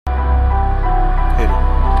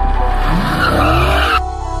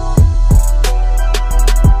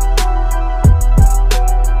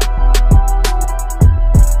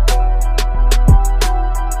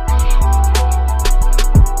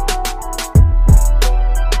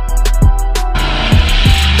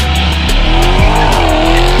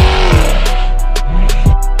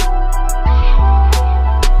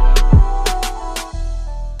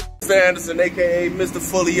Johnson, aka Mr.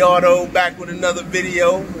 Fully Auto, back with another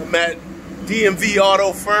video. I'm at DMV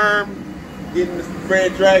Auto Firm, getting this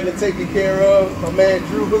Red Dragon taken care of. My man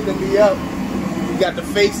Drew hooking me up. He got the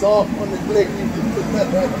face off on the click. He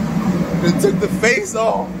took the face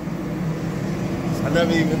off. I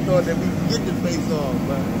never even thought that we could get the face off,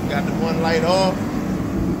 but got the one light off.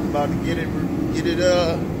 About to get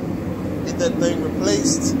that thing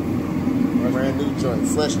replaced. Brand new joint,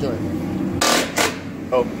 fresh joint.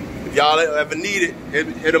 Oh, if y'all ever need it,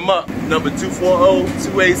 hit them up. Number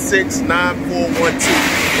 240-286-9412. Put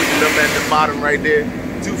the number at the bottom right there.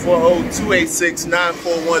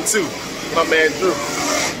 240-286-9412. My man Drew.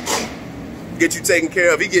 Get you taken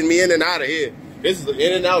care of. He getting me in and out of here. This is an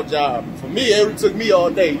in and out job. For me, it took me all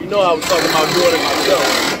day. You know I was talking about doing it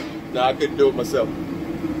myself. No, I couldn't do it myself. You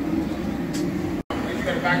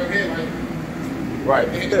got to back up here, right? Right.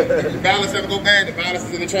 The balance never go bad. The balance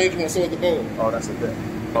is interchangeable, and so is the bulb. Oh, that's a bit.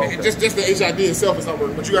 Oh, okay. Just the HID itself is not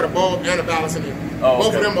working, but you got a bulb and a balance in it. Oh,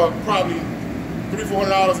 both okay. of them are probably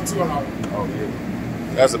 $300-400 and $200. Oh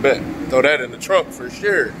yeah. That's a bet. Throw that in the trunk for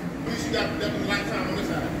sure. At least you got that lifetime on this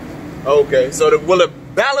side. Okay. So will the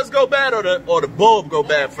balance go bad or the bulb go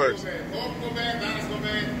bad first? Bulb go bad, balance go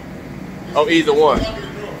bad. Oh, either one.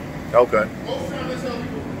 Okay. Most times I tell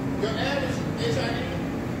people, your average HID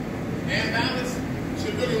and balance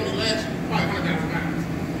should really only last you probably 100,000 miles.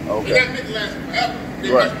 Okay. They got to make it last forever. They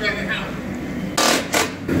Right. must be in the house.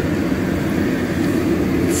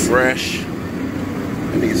 Fresh. I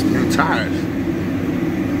need some new tires.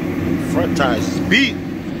 Front tires is beat.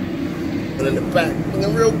 And in the back,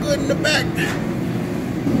 looking real good in the back.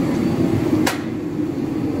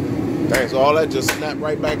 Dang, so all that just snapped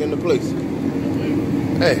right back into place.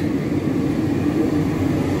 Hey.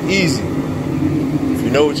 Easy. If you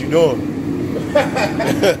know what you're doing.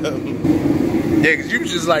 Yeah, because you was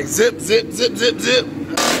just like zip, zip, zip, zip, zip.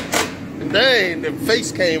 And dang, the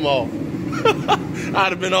face came off. I'd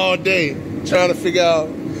have been all day trying to figure out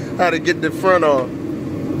how to get the front on.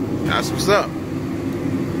 That's what's up.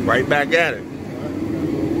 Right back at it.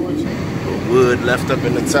 Wood left up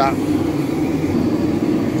in the top.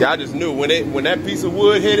 Yeah, I just knew when that piece of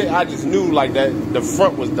wood hit it, I just knew like that the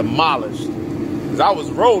front was demolished. Cause I was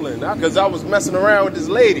rolling, cause I was messing around with this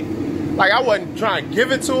lady. Like I wasn't trying to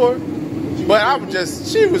give it to her, but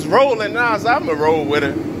she was rolling and I was like, I'm gonna roll with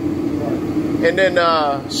her. And then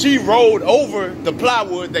she rolled over the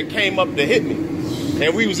plywood that came up to hit me.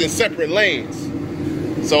 And we was in separate lanes.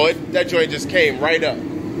 So that joint just came right up.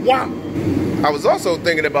 Wow. I was also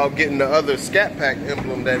thinking about getting the other Scat Pack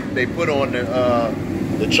emblem that they put on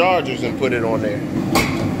the Chargers and put it on there.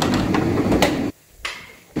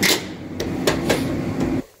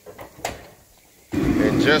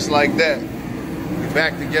 And just like that, we're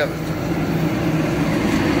back together.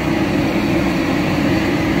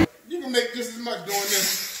 Make just as much doing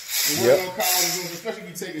this and working on cars, especially if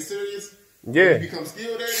you take it serious. Yeah. You become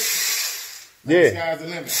skilled at it. Yeah. The sky's the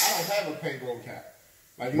limit. I don't have a payroll cap.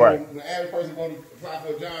 Like, you know, when the average person going to apply for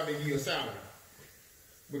a job, they give you a salary.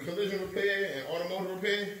 With collision repair and automotive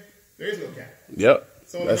repair, there is no cap. Yep.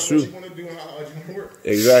 So that's true. What you want to do and how hard you want to work.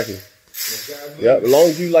 Exactly. Yeah. As long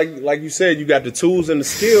as you like you said, you got the tools and the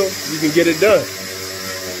skill, you can get it done.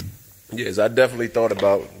 Yes, I definitely thought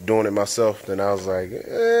about doing it myself. Then I was like,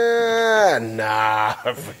 nah,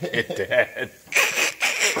 forget that.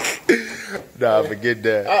 Nah, forget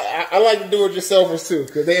that. I like to do it yourselfers too,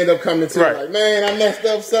 because they end up coming to right. Like, man, I messed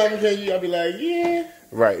up something. Can you? I'll be like, yeah.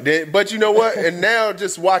 Right. But you know what? And now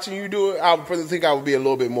just watching you do it, I would probably think I would be a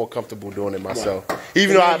little bit more comfortable doing it myself. Right.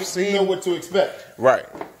 Even though I've seen, you know what to expect. Right.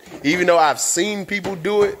 Even though I've seen people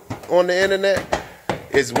do it on the internet.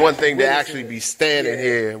 It's one thing to actually be standing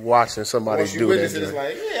here watching somebody do that. It's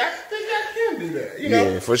like, yeah, I think I can do that. You know?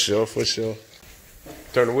 Yeah, for sure, for sure.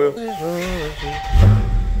 Turn the wheel.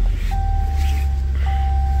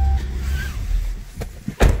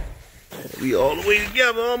 We all the way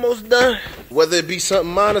together, almost done. Whether it be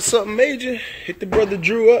something minor or something major, hit the brother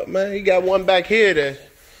Drew up, man. He got one back here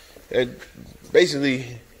that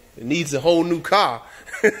basically needs a whole new car.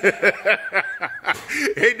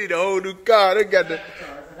 They need a whole new car. They got the,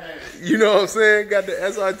 you know what I'm saying? Got the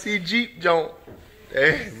SRT Jeep joint.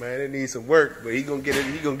 Hey, man, it needs some work, but he gonna get it.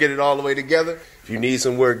 He gonna get it all the way together. If you need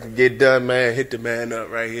some work to get done, man, hit the man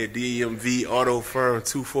up right here. DMV Auto Firm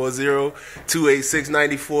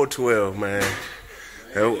 240-286-9412, man.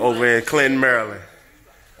 Over in Clinton, Maryland.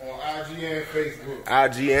 On IG and Facebook.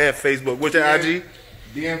 IG and Facebook. What's your IG?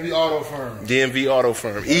 DMV Auto Firm. DMV Auto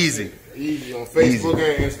Firm. Easy. Easy on Facebook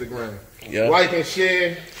and Instagram. Yeah. Like and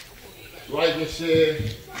share. Like and share.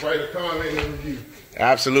 Write a comment and a review.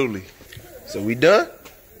 Absolutely. So we done?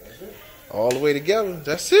 all the way together.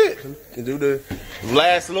 That's it. And do the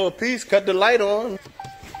last little piece, cut the light on.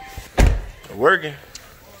 Working.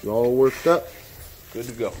 All worked up. Good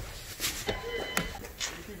to go.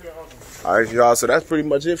 All right, y'all. So that's pretty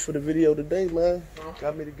much it for the video today, man.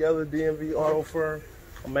 Got me together, DMV Auto Firm.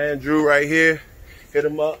 My man Drew right here. Hit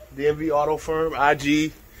him up. DMV Auto Firm,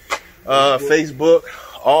 IG, Facebook,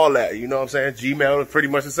 all that. You know what I'm saying? Gmail is pretty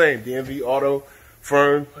much the same. DMV Auto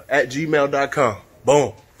Firm at gmail.com.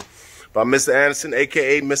 Boom. By Mr. Anderson,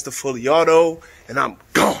 aka Mr. Fully Auto, and I'm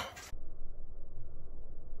gone.